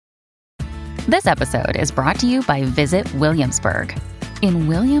This episode is brought to you by Visit Williamsburg. In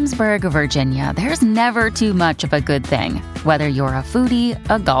Williamsburg, Virginia, there's never too much of a good thing. Whether you're a foodie,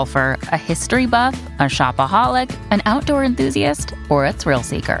 a golfer, a history buff, a shopaholic, an outdoor enthusiast, or a thrill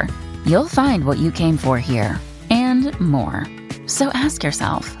seeker, you'll find what you came for here and more. So ask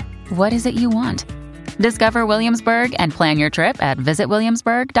yourself, what is it you want? Discover Williamsburg and plan your trip at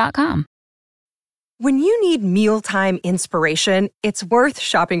visitwilliamsburg.com. When you need mealtime inspiration, it's worth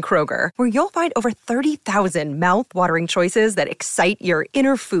shopping Kroger, where you'll find over 30,000 mouth-watering choices that excite your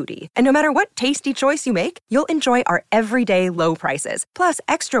inner foodie. And no matter what tasty choice you make, you'll enjoy our everyday low prices, plus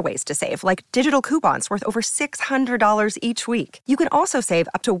extra ways to save, like digital coupons worth over $600 each week. You can also save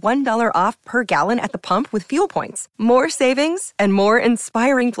up to $1 off per gallon at the pump with fuel points. More savings and more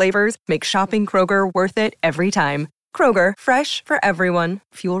inspiring flavors make shopping Kroger worth it every time. Kroger, fresh for everyone.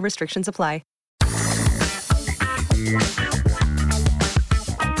 Fuel restrictions apply.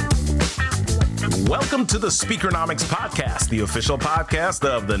 Welcome to the Speakernomics Podcast, the official podcast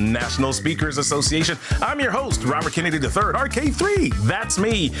of the National Speakers Association. I'm your host, Robert Kennedy III, RK3. That's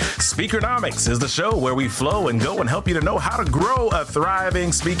me. Speakernomics is the show where we flow and go and help you to know how to grow a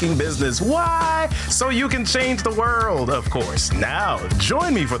thriving speaking business. Why? So you can change the world, of course. Now,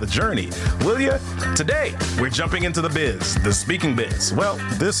 join me for the journey, will you? Today, we're jumping into the biz, the speaking biz. Well,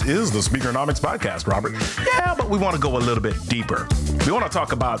 this is the Speakernomics Podcast, Robert. Yeah, but we want to go a little bit deeper. We want to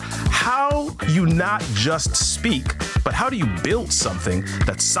talk about how you not just speak, but how do you build something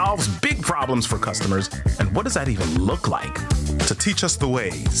that solves big problems for customers? And what does that even look like? To teach us the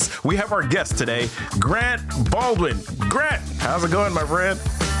ways, we have our guest today, Grant Baldwin. Grant, how's it going, my friend?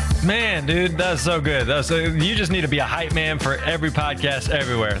 Man, dude, that's so good. You just need to be a hype man for every podcast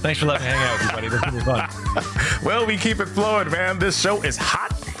everywhere. Thanks for letting me hang out with you, buddy. This is fun. Well, we keep it flowing, man. This show is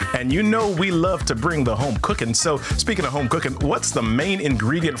hot. And you know we love to bring the home cooking. So speaking of home cooking, what's the main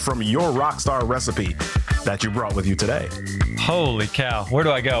ingredient from your rockstar recipe that you brought with you today? Holy cow. Where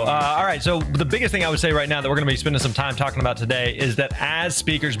do I go? All right. So the biggest thing I would say right now that we're going to be spending some time talking about today is that as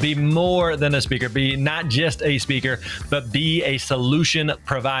speakers, be more than a speaker. Be not just a speaker, but be a solution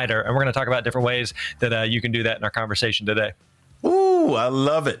provider. And we're going to talk about different ways that you can do that in our conversation today. Ooh, I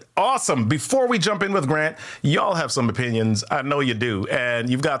love it. Awesome. Before we jump in with Grant, y'all have some opinions. I know you do.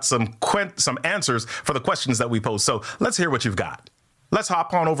 And you've got some answers for the questions that we pose. So let's hear what you've got. Let's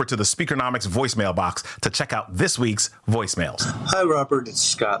hop on over to the Speakernomics voicemail box to check out this week's voicemails. Hi, Robert. It's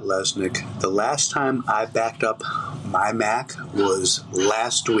Scott Lesnick. The last time I backed up my Mac was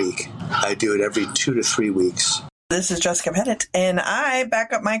last week. I do it every 2 to 3 weeks. This is Jessica Pettit, and I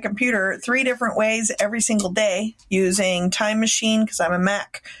back up my computer 3 different ways every single day using Time Machine, because I'm a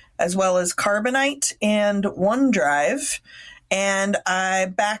Mac, as well as Carbonite and OneDrive. And I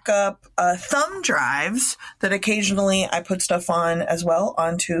back up thumb drives that occasionally I put stuff on as well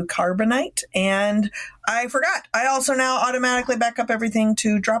onto Carbonite. And I forgot, I also now automatically back up everything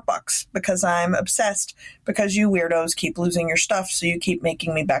to Dropbox because I'm obsessed, because you weirdos keep losing your stuff, so you keep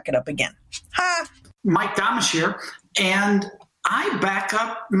making me back it up again. Ha! Mike Domish here, and I back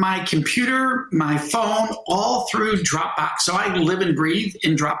up my computer, my phone, all through Dropbox. So I live and breathe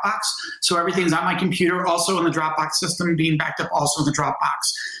in Dropbox. So everything's on my computer, also in the Dropbox system, being backed up also in the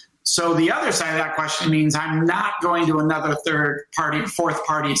Dropbox. So the other side of that question means I'm not going to another third party or fourth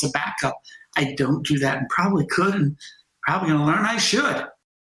party as a backup. I don't do that, and probably could, and probably going to learn I should.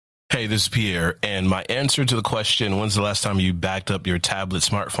 Hey, this is Pierre, and my answer to the question, when's the last time you backed up your tablet,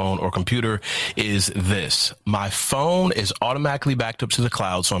 smartphone, or computer, is this. My phone is automatically backed up to the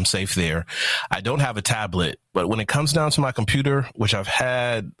cloud, so I'm safe there. I don't have a tablet, but when it comes down to my computer, which I've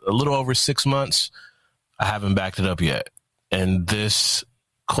had a little over 6 months, I haven't backed it up yet. And this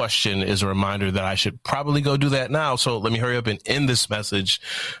question is a reminder that I should probably go do that now. So let me hurry up and end this message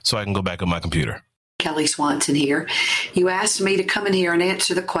so I can go back up my computer. Kelly Swanson here. You asked me to come in here and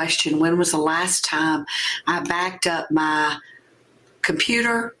answer the question, when was the last time I backed up my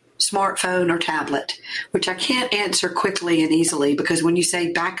computer, smartphone, or tablet, which I can't answer quickly and easily, because when you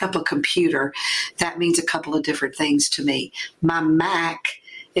say back up a computer, that means a couple of different things to me. My Mac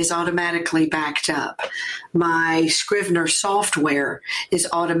is automatically backed up. My Scrivener software is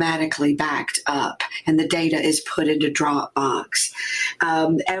automatically backed up, and the data is put into Dropbox.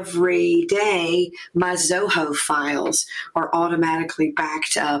 Every day, my Zoho files are automatically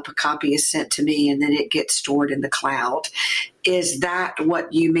backed up. A copy is sent to me, and then it gets stored in the cloud. Is that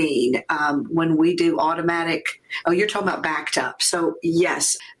what you mean? When we do automatic, oh, you're talking about backed up. So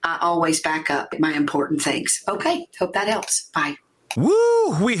yes, I always back up my important things. Okay, hope that helps. Bye.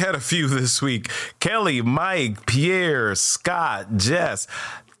 Woo! We had a few this week. Kelly, Mike, Pierre, Scott, Jess,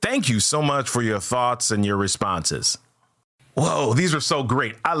 thank you so much for your thoughts and your responses. Whoa, these are so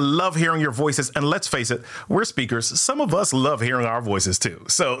great. I love hearing your voices. And let's face it, we're speakers. Some of us love hearing our voices too.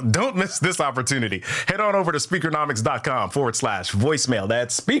 So don't miss this opportunity. Head on over to speakernomics.com/voicemail.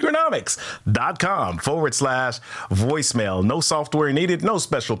 That's speakernomics.com/voicemail. No software needed, no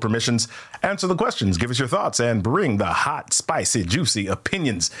special permissions. Answer the questions, give us your thoughts, and bring the hot, spicy, juicy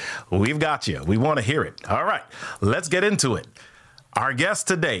opinions. We've got you. We want to hear it. All right, let's get into it. Our guest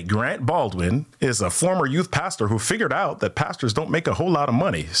today, Grant Baldwin, is a former youth pastor who figured out that pastors don't make a whole lot of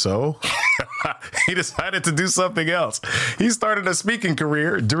money. So he decided to do something else. He started a speaking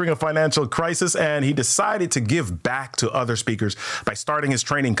career during a financial crisis, and he decided to give back to other speakers by starting his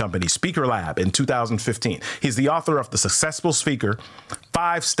training company, Speaker Lab, in 2015. He's the author of The Successful Speaker,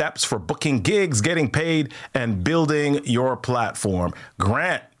 5 Steps for Booking Gigs, Getting Paid, and Building Your Platform.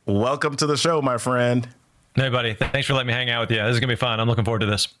 Grant, welcome to the show, my friend. Hey, buddy. Thanks for letting me hang out with you. This is going to be fun. I'm looking forward to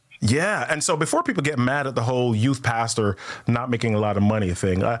this. Yeah. And so before people get mad at the whole youth pastor not making a lot of money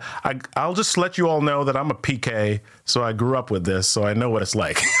thing, I'll just let you all know that I'm a PK. So I grew up with this. So I know what it's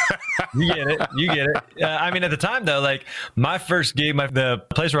like. You get it. You get it. I mean, at the time, though, like my first gig, the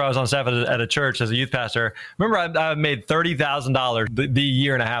place where I was on staff at a church as a youth pastor, remember I made $30,000 the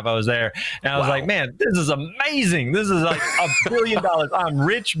year and a half I was there. And I was like, man, this is amazing. This is like $1 billion. I'm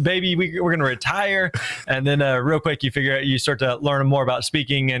rich, baby. We're going to retire. And then real quick, you start to learn more about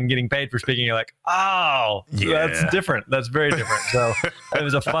speaking and getting paid for speaking. You're like, oh, yeah. That's different. That's very different. So it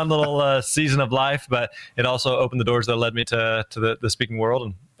was a fun little season of life, but it also opened the doors that led me to the speaking world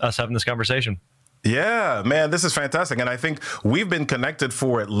and us having this conversation. Yeah, man, this is fantastic. And I think we've been connected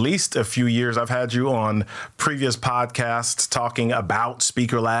for at least a few years. I've had you on previous podcasts talking about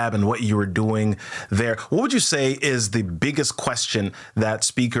Speaker Lab and what you were doing there. What would you say is the biggest question that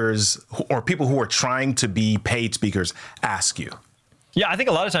speakers or people who are trying to be paid speakers ask you? Yeah, I think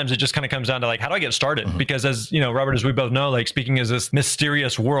a lot of times it just kind of comes down to like, how do I get started? Mm-hmm. Because as you know, Robert, as we both know, like speaking is this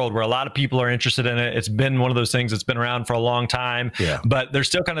mysterious world where a lot of people are interested in it. It's been one of those things that's been around for a long time, but there's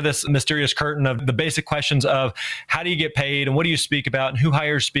still kind of this mysterious curtain of the basic questions of how do you get paid and what do you speak about and who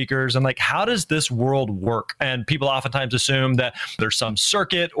hires speakers and like, how does this world work? And people oftentimes assume that there's some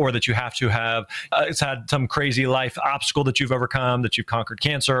circuit or that you have to have, it's had some crazy life obstacle that you've overcome, that you've conquered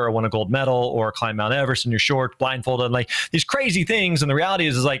cancer or won a gold medal or climbed Mount Everest in your shorts, blindfolded, and like these crazy things. And the reality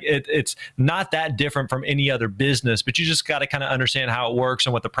is like it's not that different from any other business, but you just got to kind of understand how it works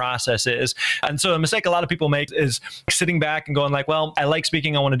and what the process is. And so a mistake a lot of people make is sitting back and going like, well, I like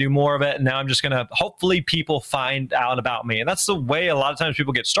speaking, I want to do more of it, and now I'm just going to hopefully people find out about me. And that's the way a lot of times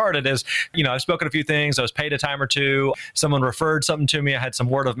people get started is, you know, I've spoken a few things, I was paid a time or two, someone referred something to me, I had some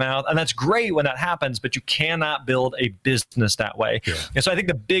word of mouth, and that's great when that happens, but you cannot build a business that way. Yeah. And so I think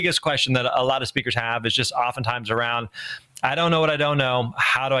the biggest question that a lot of speakers have is just oftentimes around, I don't know what I don't know.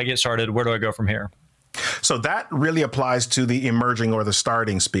 How do I get started? Where do I go from here? So that really applies to the emerging or the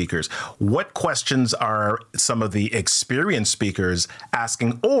starting speakers. What questions are some of the experienced speakers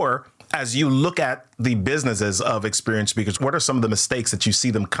asking? Or as you look at the businesses of experienced speakers, what are some of the mistakes that you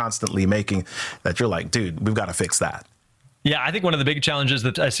see them constantly making that you're like, dude, we've got to fix that? Yeah, I think one of the big challenges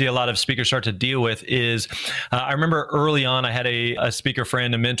that I see a lot of speakers start to deal with is, I remember early on, I had a speaker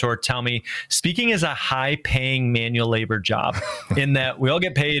friend, a mentor tell me, speaking is a high-paying manual labor job in that we all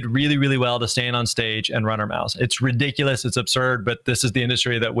get paid really, really well to stand on stage and run our mouths. It's ridiculous. It's absurd, but this is the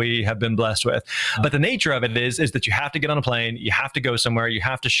industry that we have been blessed with. But the nature of it is that you have to get on a plane, you have to go somewhere, you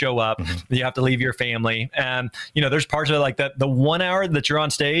have to show up, you have to leave your family. And, you know, there's parts of it like that. The 1 hour that you're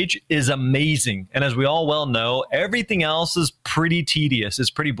on stage is amazing. And as we all well know, everything else is pretty tedious. It's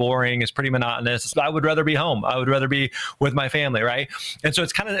pretty boring. It's pretty monotonous. I would rather be home. I would rather be with my family, right? And so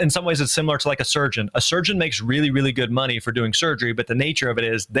it's kind of, in some ways, it's similar to like a surgeon. A surgeon makes really, really good money for doing surgery, but the nature of it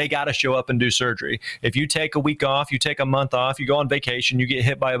is they got to show up and do surgery. If you take a week off, you take a month off, you go on vacation, you get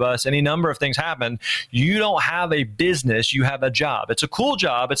hit by a bus, any number of things happen, you don't have a business, you have a job. It's a cool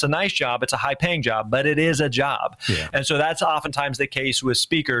job. It's a nice job. It's a high paying job, but it is a job. Yeah. And so that's oftentimes the case with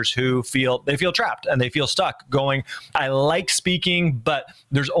speakers who feel trapped and they feel stuck going, I like speaking, but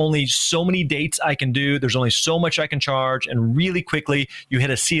there's only so many dates I can do. There's only so much I can charge. And really quickly, you hit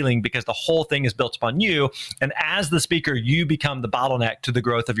a ceiling because the whole thing is built upon you. And as the speaker, you become the bottleneck to the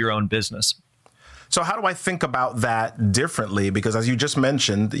growth of your own business. So how do I think about that differently? Because as you just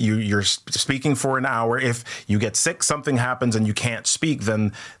mentioned, you're speaking for an hour. If you get sick, something happens and you can't speak,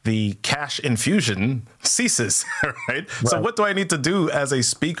 then the cash infusion ceases, right? So what do I need to do as a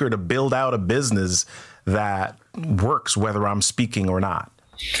speaker to build out a business that works, whether I'm speaking or not?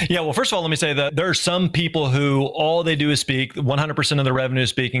 Yeah, well, first of all, let me say that there are some people who all they do is speak, 100% of their revenue is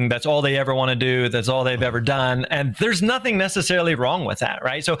speaking. That's all they ever want to do. That's all they've ever done. And there's nothing necessarily wrong with that,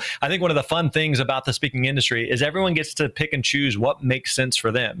 right? So I think one of the fun things about the speaking industry is everyone gets to pick and choose what makes sense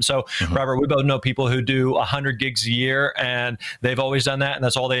for them. So Robert, we both know people who do 100 gigs a year and they've always done that and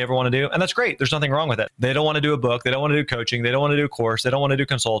that's all they ever want to do. And that's great. There's nothing wrong with it. They don't want to do a book. They don't want to do coaching. They don't want to do a course. They don't want to do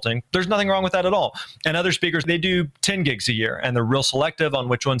consulting. There's nothing wrong with that at all. And other speakers, they do 10 gigs a year and they're real selective on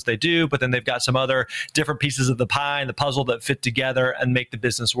which ones they do, but then they've got some other different pieces of the pie and the puzzle that fit together and make the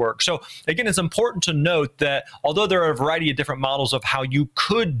business work. So again, it's important to note that although there are a variety of different models of how you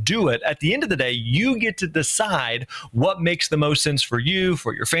could do it, at the end of the day, you get to decide what makes the most sense for you,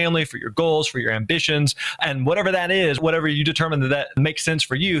 for your family, for your goals, for your ambitions, and whatever that is, whatever you determine that makes sense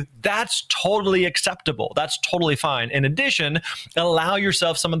for you, that's totally acceptable. That's totally fine. In addition, allow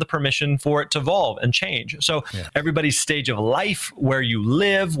yourself some of the permission for it to evolve and change. So everybody's stage of life, where you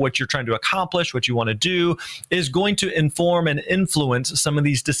live, what you're trying to accomplish, what you want to do, is going to inform and influence some of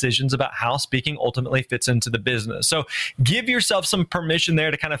these decisions about how speaking ultimately fits into the business. So give yourself some permission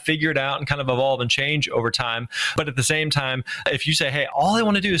there to kind of figure it out and kind of evolve and change over time. But at the same time, if you say, hey, all I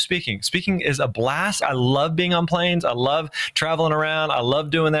want to do is speaking. Speaking is a blast. I love being on planes. I love traveling around. I love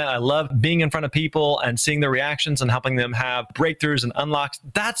doing that. I love being in front of people and seeing their reactions and helping them have breakthroughs and unlocks.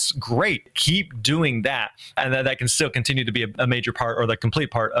 That's great. Keep doing that. And that can still continue to be a major part or the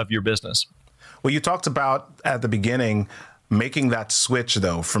complete part of your business. Well, you talked about at the beginning making that switch,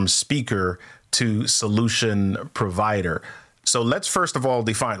 though, from speaker to solution provider. So let's first of all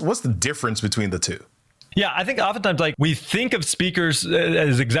define what's the difference between the two. Yeah, I think oftentimes we think of speakers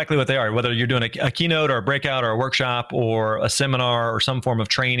as exactly what they are, whether you're doing a keynote or a breakout or a workshop or a seminar or some form of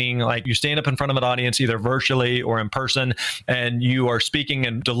training. Like you stand up in front of an audience, either virtually or in person, and you are speaking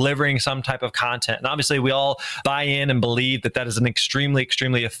and delivering some type of content. And obviously we all buy in and believe that is an extremely,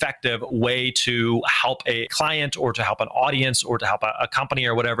 extremely effective way to help a client or to help an audience or to help a company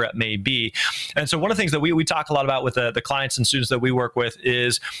or whatever it may be. And so one of the things that we talk a lot about with the clients and students that we work with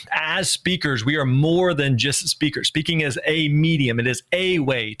is, as speakers, we are more than just speakers. Speaking is a medium. It is a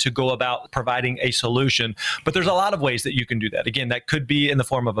way to go about providing a solution. But there's a lot of ways that you can do that. Again, that could be in the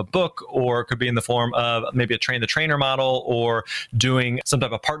form of a book, or it could be in the form of maybe a train-the-trainer model, or doing some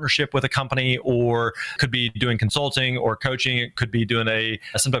type of partnership with a company, or could be doing consulting or coaching. It could be doing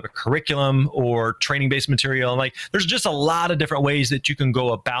some type of curriculum or training-based material. And there's just a lot of different ways that you can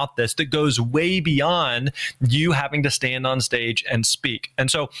go about this that goes way beyond you having to stand on stage and speak.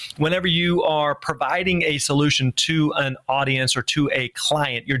 And so whenever you are providing a solution to an audience or to a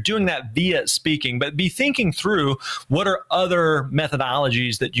client, you're doing that via speaking, but be thinking through what are other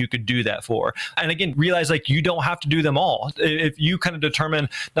methodologies that you could do that for. And again, realize you don't have to do them all. If you kind of determine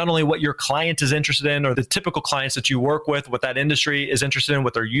not only what your client is interested in, or the typical clients that you work with, what that industry is interested in,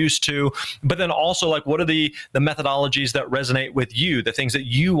 what they're used to, but then also what are the methodologies that resonate with you, the things that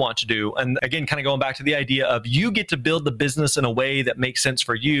you want to do. And again, kind of going back to the idea of you get to build the business in a way that makes sense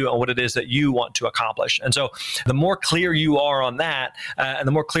for you and what it is that you want to accomplish. And so the more clear you are on that, and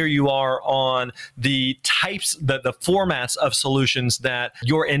the more clear you are on the types, the formats of solutions that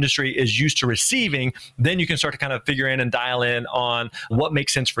your industry is used to receiving, then you can start to kind of figure in and dial in on what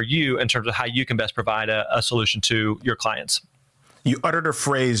makes sense for you in terms of how you can best provide a solution to your clients. You uttered a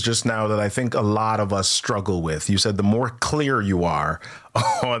phrase just now that I think a lot of us struggle with. You said the more clear you are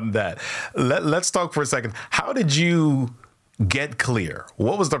on that. Let's talk for a second. How did you get clear?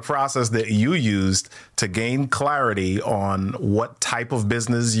 What was the process that you used to gain clarity on what type of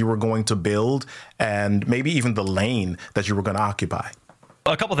business you were going to build and maybe even the lane that you were going to occupy?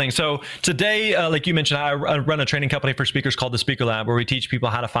 A couple things. So today, like you mentioned, I run a training company for speakers called the Speaker Lab, where we teach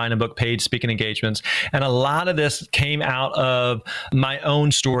people how to find and book paid speaking engagements. And a lot of this came out of my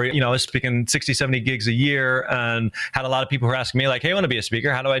own story. I was speaking 60, 70 gigs a year and had a lot of people who were asking me hey, I want to be a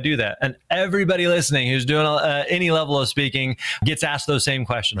speaker. How do I do that? And everybody listening who's doing any level of speaking gets asked those same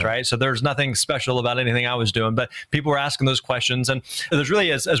questions, right? So there's nothing special about anything I was doing, but people were asking those questions. And there's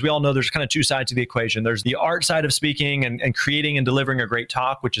really, as we all know, there's kind of two sides to the equation. There's the art side of speaking and creating and delivering a great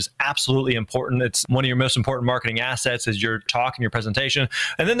talk, which is absolutely important. It's one of your most important marketing assets is your talk and your presentation.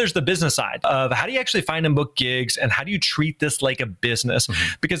 And then there's the business side of how do you actually find and book gigs, and how do you treat this like a business?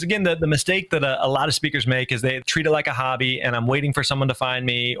 Because again, the mistake that a lot of speakers make is they treat it like a hobby, and I'm waiting for someone to find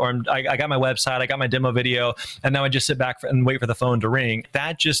me, or I got my website, I got my demo video, and now I just sit back and wait for the phone to ring.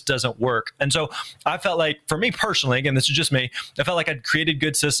 That just doesn't work. And so I felt like, for me personally, again, this is just me, I felt like I'd created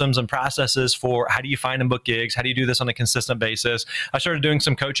good systems and processes for how do you find and book gigs? How do you do this on a consistent basis? I started started doing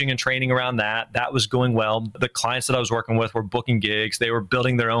some coaching and training around that. That was going well. The clients that I was working with were booking gigs. They were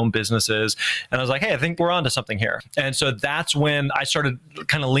building their own businesses. And I was like, hey, I think we're onto something here. And so that's when I started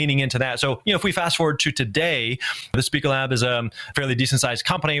kind of leaning into that. So, if we fast forward to today, the Speaker Lab is a fairly decent sized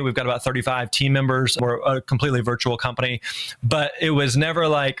company. We've got about 35 team members. We're a completely virtual company. But it was never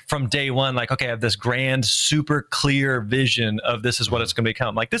like from day one, like, okay, I have this grand, super clear vision of this is what it's going to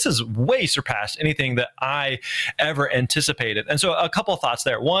become. Like, this is way surpassed anything that I ever anticipated. And so a couple of thoughts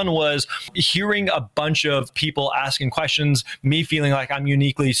there. One was hearing a bunch of people asking questions, me feeling like I'm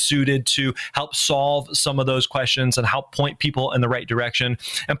uniquely suited to help solve some of those questions and help point people in the right direction.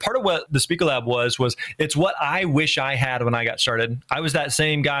 And part of what the Speaker Lab was it's what I wish I had when I got started. I was that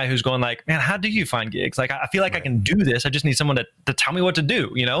same guy who's going like, man, how do you find gigs? Like, I feel like I can do this. I just need someone to tell me what to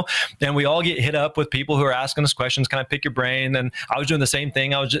do, And we all get hit up with people who are asking us questions. Can I pick your brain? And I was doing the same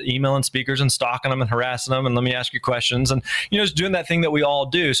thing. I was just emailing speakers and stalking them and harassing them and let me ask you questions. And, just doing that thing that we all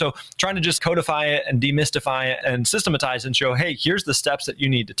do. So trying to just codify it and demystify it and systematize and show, hey, here's the steps that you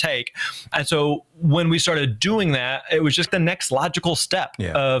need to take. And so when we started doing that, it was just the next logical step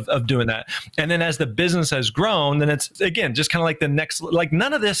of doing that. And then as the business has grown, then it's, again, just kind of like the next, like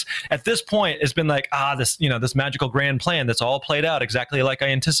none of this at this point has been like, this, this magical grand plan that's all played out exactly like I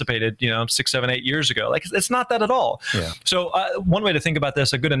anticipated, 6, 7, 8 years ago. Like, it's not that at all. Yeah. So one way to think about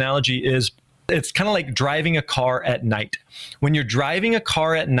this, a good analogy is, it's kind of like driving a car at night. When you're driving a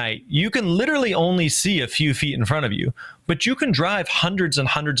car at night, you can literally only see a few feet in front of you, but you can drive hundreds and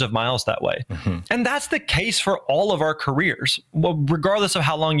hundreds of miles that way. Mm-hmm. And that's the case for all of our careers. Well, regardless of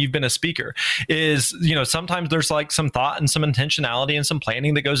how long you've been a speaker, is, sometimes there's like some thought and some intentionality and some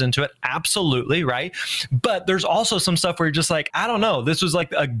planning that goes into it. Absolutely. Right. But there's also some stuff where you're just like, I don't know, this was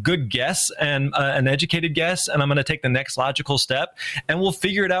like a good guess and an educated guess, and I'm going to take the next logical step and we'll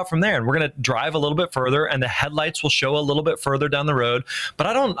figure it out from there. And we're going to drive a little bit further and the headlights will show a little bit further down the road. But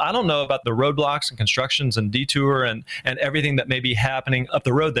I don't know about the roadblocks and constructions and detour and everything that may be happening up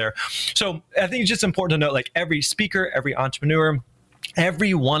the road there. So I think it's just important to note, like, every speaker, every entrepreneur,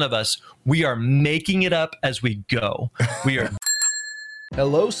 every one of us, we are making it up as we go. We are.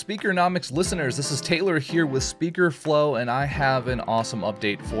 Hello, Speakernomics listeners. This is Taylor here with SpeakerFlow, and I have an awesome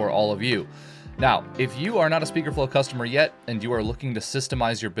update for all of you. Now, if you are not a SpeakerFlow customer yet and you are looking to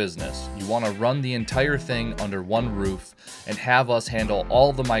systemize your business, you want to run the entire thing under one roof and have us handle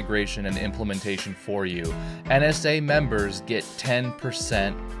all the migration and implementation for you, NSA members get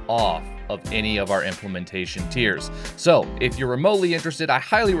 10% off of any of our implementation tiers. So if you're remotely interested, I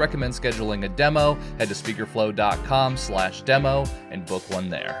highly recommend scheduling a demo. Head to speakerflow.com/demo and book one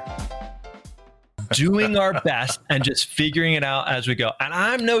there. Doing our best and just figuring it out as we go. And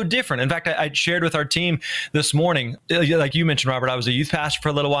I'm no different. In fact, I shared with our team this morning, like you mentioned, Robert, I was a youth pastor for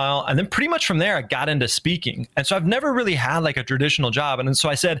a little while. And then pretty much from there, I got into speaking. And so I've never really had like a traditional job. And so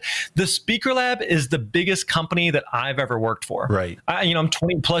I said, the Speaker Lab is the biggest company that I've ever worked for. Right. I'm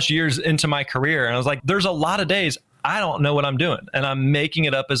 20 plus years into my career. And I was like, there's a lot of days I don't know what I'm doing and I'm making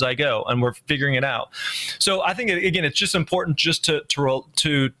it up as I go and we're figuring it out. So I think, again, it's just important just to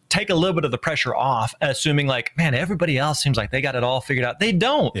take a little bit of the pressure off, assuming like, man, everybody else seems like they got it all figured out. They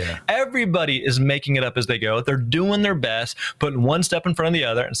don't. Yeah. Everybody is making it up as they go. They're doing their best, putting one step in front of the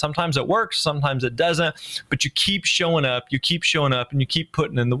other. And sometimes it works, sometimes it doesn't, but you keep showing up, and you keep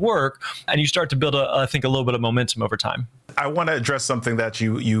putting in the work, and you start to build, I think, a little bit of momentum over time. I want to address something that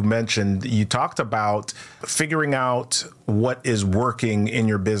you mentioned. You talked about figuring out what is working in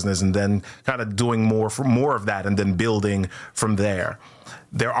your business and then kind of doing more of that and then building from there.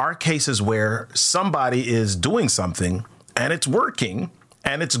 There are cases where somebody is doing something and it's working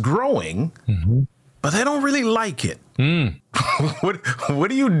and it's growing, but they don't really like it. What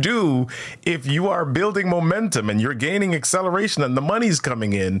do you do if you are building momentum and you're gaining acceleration and the money's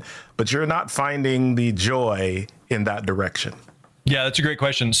coming in, but you're not finding the joy in that direction? Yeah, that's a great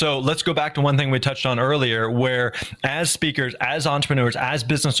question. So let's go back to one thing we touched on earlier, where as speakers, as entrepreneurs, as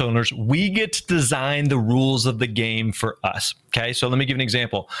business owners, we get to design the rules of the game for us. Okay, so let me give an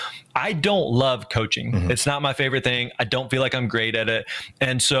example. I don't love coaching. It's not my favorite thing. I don't feel like I'm great at it.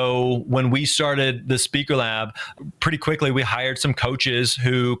 And so when we started the Speaker Lab, pretty quickly we hired some coaches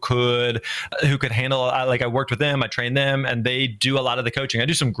who could handle, like I worked with them, I trained them, and they do a lot of the coaching. I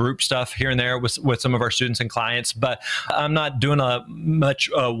do some group stuff here and there with some of our students and clients, but I'm not doing much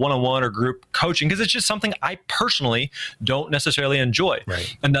one-on-one or group coaching because it's just something I personally don't necessarily enjoy.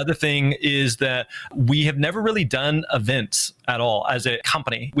 Right. Another thing is that we have never really done events at all as a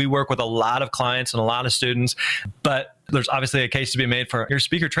company. We work with a lot of clients and a lot of students, but there's obviously a case to be made for your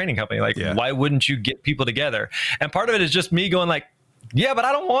speaker training company. Like, why wouldn't you get people together? And part of it is just me going like, yeah, but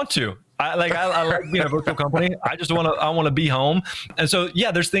I don't want to. I like being a virtual company. I want to be home. And so,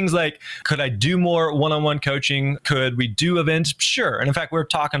 yeah, there's things like, could I do more one-on-one coaching? Could we do events? Sure. And in fact, we're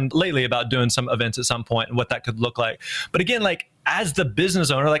talking lately about doing some events at some point and what that could look like. But again, like, as the business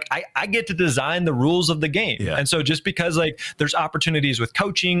owner, like I get to design the rules of the game. Yeah. And so just because like there's opportunities with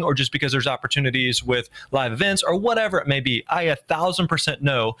coaching, or just because there's opportunities with live events or whatever it may be, I 1,000%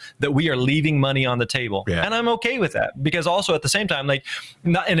 know that we are leaving money on the table. Yeah. And I'm okay with that, because also at the same time, like,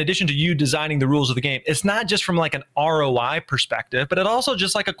 not, in addition to you designing the rules of the game, it's not just from like an ROI perspective, but it also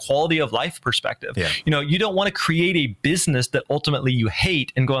just like a quality of life perspective. Yeah. You know, you don't want to create a business that ultimately you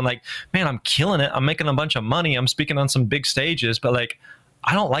hate and going like, man, I'm killing it. I'm making a bunch of money. I'm speaking on some big stages, but like,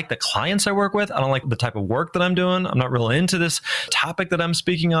 I don't like the clients I work with. I don't like the type of work that I'm doing. I'm not really into this topic that I'm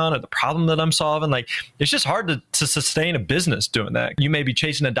speaking on or the problem that I'm solving. Like, it's just hard to sustain a business doing that. You may be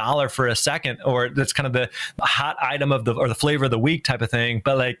chasing a dollar for a second, or that's kind of the hot item of the flavor of the week type of thing.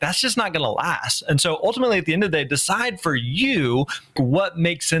 But like, that's just not going to last. And so ultimately at the end of the day, decide for you what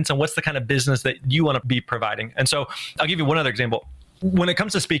makes sense and what's the kind of business that you want to be providing. And so I'll give you one other example. When it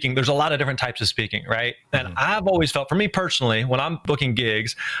comes to speaking, there's a lot of different types of speaking, right? And I've always felt, for me personally, when I'm booking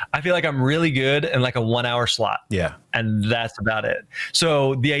gigs, I feel like I'm really good in like a 1 hour slot. Yeah. And that's about it.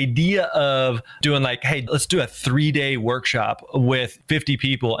 So the idea of doing like, hey, let's do a 3-day workshop with 50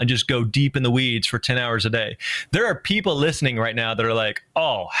 people and just go deep in the weeds for 10 hours a day. There are people listening right now that are like,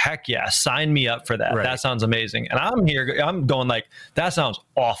 oh, heck yeah, sign me up for that. Right. That sounds amazing. And I'm going like, that sounds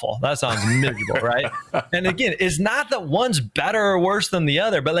awful. That sounds miserable, right? And again, it's not that one's better or worse than the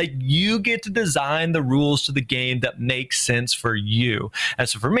other, but like, you get to design the rules to the game that make sense for you. And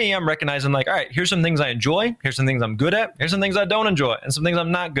so for me, I'm recognizing like, all right, here's some things I enjoy. Here's some things I'm good at. Here's some things I don't enjoy, and some things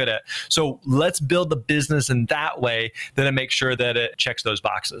I'm not good at. So let's build the business in that way that it makes sure that it checks those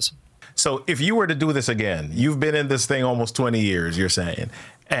boxes. So if you were to do this again, you've been in this thing almost 20 years, you're saying.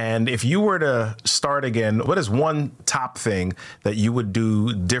 And if you were to start again, what is one top thing that you would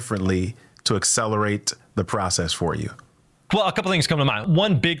do differently to accelerate the process for you? Well, a couple things come to mind.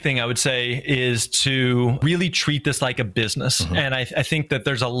 One big thing I would say is to really treat this like a business. Mm-hmm. And I think that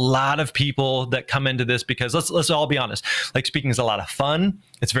there's a lot of people that come into this because let's all be honest, like, speaking is a lot of fun.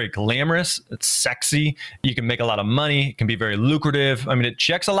 It's very glamorous. It's sexy. You can make a lot of money. It can be very lucrative. I mean, it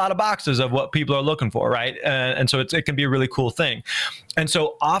checks a lot of boxes of what people are looking for, right? And so it can be a really cool thing. And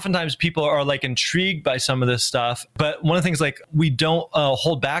so oftentimes people are like intrigued by some of this stuff. But one of the things like we don't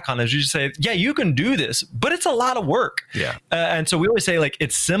hold back on is you just say, yeah, you can do this, but it's a lot of work. Yeah. And so we always say like,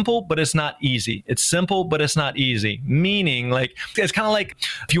 it's simple, but it's not easy. It's simple, but it's not easy. Meaning like, it's kind of like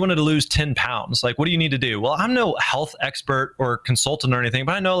if you wanted to lose 10 pounds, like, what do you need to do? Well, I'm no health expert or consultant or anything,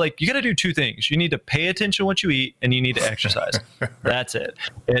 but I know like you got to do two things. You need to pay attention to what you eat and you need to exercise. That's it.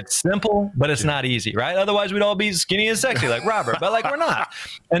 It's simple, but it's not easy, right? Otherwise we'd all be skinny and sexy like Robert, but like we're not.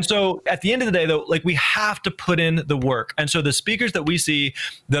 And so at the end of the day though, like we have to put in the work. And so the speakers that we see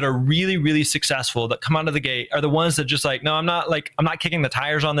that are really, really successful that come out of the gate are the ones that just like, no, I'm not kicking the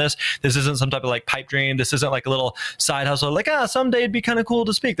tires on this. This isn't some type of like pipe dream. This isn't like a little side hustle. Like, someday it'd be kind of cool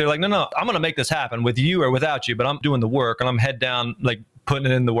to speak. They're like, no, I'm going to make this happen with you or without you, but I'm doing the work and I'm head down, like putting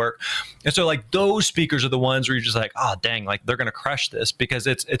it in the work. And so like those speakers are the ones where you're just like, oh, dang, like they're going to crush this because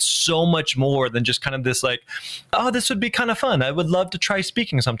it's so much more than just kind of this like, oh, this would be kind of fun. I would love to try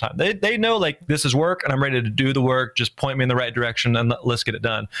speaking sometime. They know like this is work and I'm ready to do the work. Just point me in the right direction and let's get it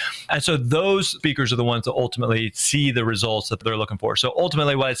done. And so those speakers are the ones that ultimately see the results that they're looking for. So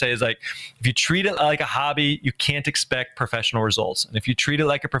ultimately what I say is like, if you treat it like a hobby, you can't expect professional results. And if you treat it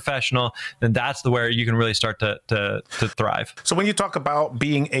like a professional, then that's where you can really start to thrive. So when you talk about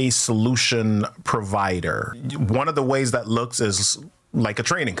being a solution provider, one of the ways that looks is like a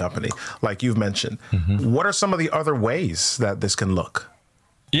training company, like you've mentioned. Mm-hmm. What are some of the other ways that this can look?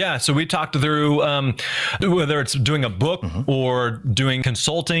 Yeah, so we talked through whether it's doing a book or doing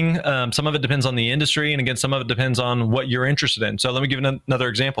consulting. Some of it depends on the industry. And again, some of it depends on what you're interested in. So let me give another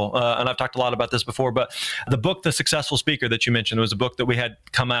example. And I've talked a lot about this before, but the book, The Successful Speaker that you mentioned was a book that we had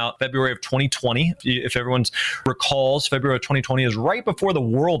come out February of 2020. If everyone recalls, February of 2020 is right before the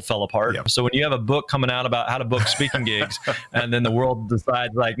world fell apart. Yep. So when you have a book coming out about how to book speaking gigs and then the world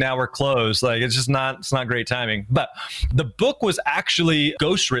decides like, now we're closed, like it's not great timing. But the book was actually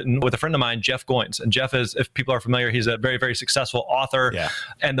written with a friend of mine, Jeff Goins. And Jeff is, if people are familiar, he's a very, very successful author. Yeah.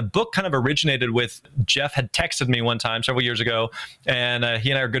 And the book kind of originated with Jeff had texted me one time several years ago, and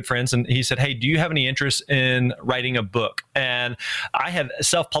he and I are good friends. And he said, hey, do you have any interest in writing a book? And I had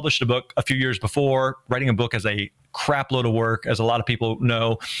self-published a book a few years before. Writing a book as a crap load of work, as a lot of people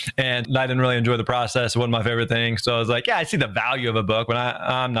know. And I didn't really enjoy the process. It wasn't my favorite thing. So I was like, yeah, I see the value of a book, but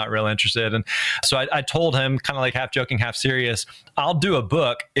I'm not real interested. And so I told him, kind of like half joking, half serious, I'll do a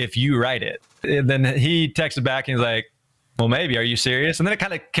book if you write it. And then he texted back and he's like, well, maybe, are you serious? And then it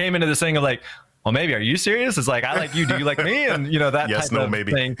kind of came into this thing of like, well, maybe, are you serious? It's like, I like you. Do you like me? And, that yes, type no, of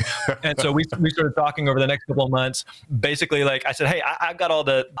maybe. thing. And so we started talking over the next couple of months. Basically, like I said, hey, I've got all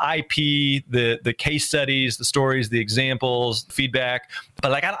the IP, the case studies, the stories, the examples, feedback,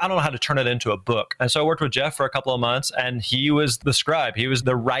 but like, I don't know how to turn it into a book. And so I worked with Jeff for a couple of months, and he was the scribe. He was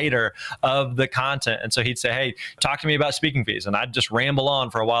the writer of the content. And so he'd say, hey, talk to me about speaking fees. And I'd just ramble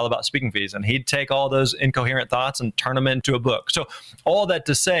on for a while about speaking fees. And he'd take all those incoherent thoughts and turn them into a book. So all that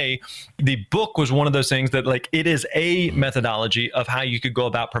to say, the book was one of those things that, like, it is a methodology of how you could go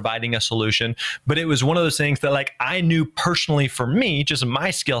about providing a solution, but it was one of those things that, like, I knew personally for me, just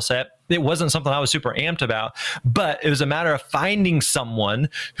my skill set, it wasn't something I was super amped about, but it was a matter of finding someone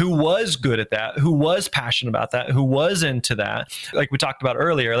who was good at that, who was passionate about that, who was into that. Like we talked about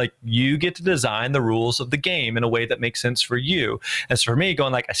earlier, like, you get to design the rules of the game in a way that makes sense for you. As for me,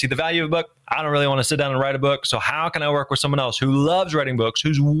 going like, I see the value of a book. I don't really want to sit down and write a book. So how can I work with someone else who loves writing books,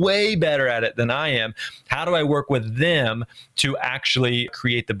 who's way better at it than I am? How do I work with them to actually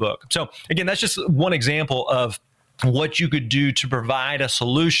create the book? So again, that's just one example of what you could do to provide a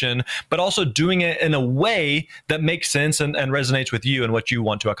solution, but also doing it in a way that makes sense and resonates with you and what you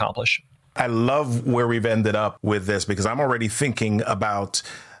want to accomplish. I love where we've ended up with this, because I'm already thinking about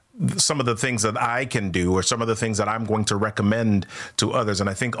some of the things that I can do, or some of the things that I'm going to recommend to others. And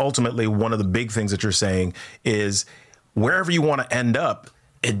I think ultimately one of the big things that you're saying is, wherever you want to end up,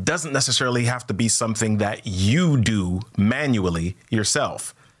 it doesn't necessarily have to be something that you do manually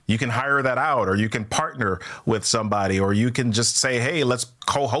yourself. You can hire that out, or you can partner with somebody, or you can just say, hey, let's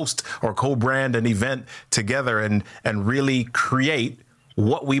co-host or co-brand an event together and really create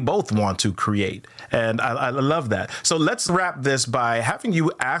what we both want to create. And I love that. So let's wrap this by having you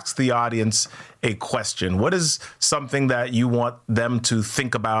ask the audience a question. What is something that you want them to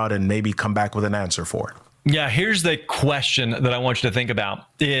think about and maybe come back with an answer for? Yeah, here's the question that I want you to think about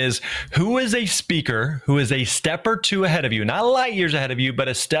is, who is a speaker who is a step or two ahead of you, not light years ahead of you, but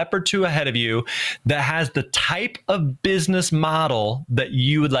a step or two ahead of you, that has the type of business model that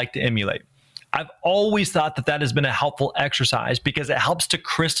you would like to emulate? I've always thought that has been a helpful exercise, because it helps to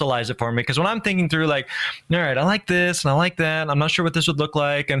crystallize it for me. Because when I'm thinking through, like, all right, I like this and I like that, I'm not sure what this would look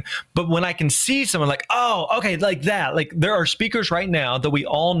like. But when I can see someone like, oh, okay, like that, like, there are speakers right now that we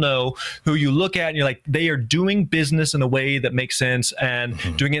all know who you look at and you're like, they are doing business in a way that makes sense and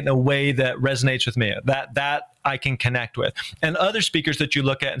doing it in a way that resonates with me. That I can connect with. And other speakers that you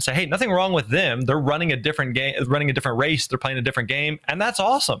look at and say, hey, nothing wrong with them. They're running a different game, running a different race. They're playing a different game. And that's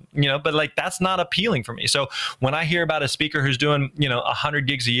awesome, but like, that's not appealing for me. So when I hear about a speaker who's doing, 100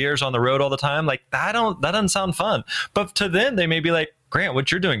 gigs a year on the road all the time, like, that doesn't sound fun. But to them, they may be like, Grant,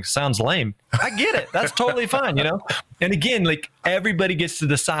 what you're doing sounds lame. I get it. That's totally fine, And again, like, everybody gets to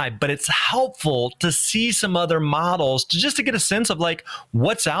decide, but it's helpful to see some other models just to get a sense of, like,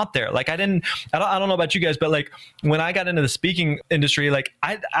 what's out there. Like, I don't know about you guys, but like, when I got into the speaking industry, like,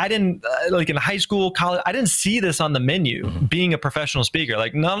 I didn't like, in high school, college, I didn't see this on the menu, being a professional speaker.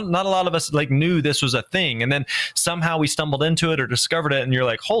 Like, not a lot of us like knew this was a thing. And then somehow we stumbled into it or discovered it. And you're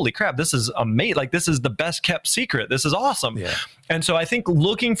like, holy crap, this is amazing. Like, this is the best kept secret. This is awesome. Yeah. And so I think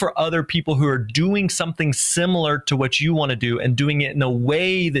looking for other people who are doing something similar to what you want to do and doing it in a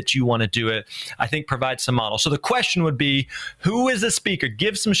way that you want to do it, I think provides some models. So the question would be, who is a speaker?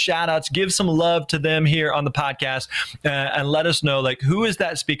 Give some shout outs, give some love to them here on the podcast, and let us know, like, who is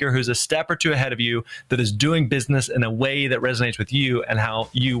that speaker who's a step or two ahead of you that is doing business in a way that resonates with you and how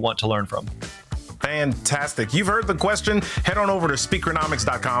you want to learn from. Fantastic. You've heard the question. Head on over to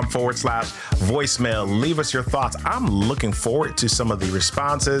speakernomics.com/voicemail. Leave us your thoughts. I'm looking forward to some of the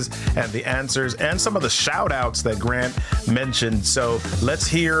responses and the answers and some of the shout outs that Grant mentioned. So let's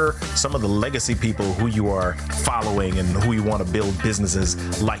hear some of the legacy people who you are following and who you want to build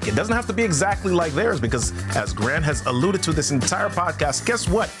businesses like. It doesn't have to be exactly like theirs, because as Grant has alluded to this entire podcast, guess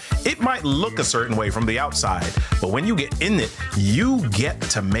what? It might look a certain way from the outside, but when you get in it, you get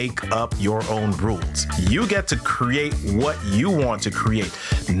to make up your own rules. You get to create what you want to create.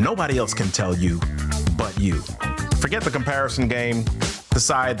 Nobody else can tell you but you. Forget the comparison game.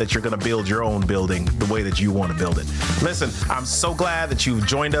 decide that you're going to build your own building the way that you want to build it. Listen, I'm so glad that you've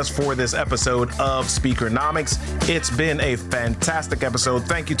joined us for this episode of Speakernomics. It's been a fantastic episode.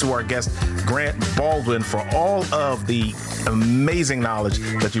 Thank you to our guest, Grant Baldwin, for all of the amazing knowledge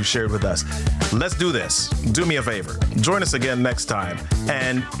that you've shared with us. Let's do this. Do me a favor. Join us again next time.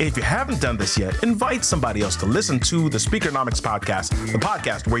 And if you haven't done this yet, invite somebody else to listen to the Speakernomics podcast, the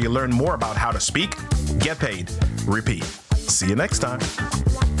podcast where you learn more about how to speak, get paid, repeat. See you next time.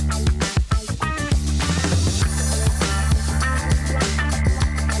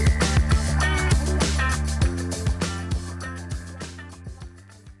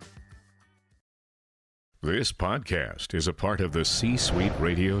 This podcast is a part of the C-Suite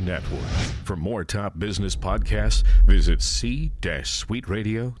Radio Network. For more top business podcasts, visit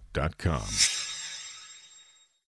c-suiteradio.com.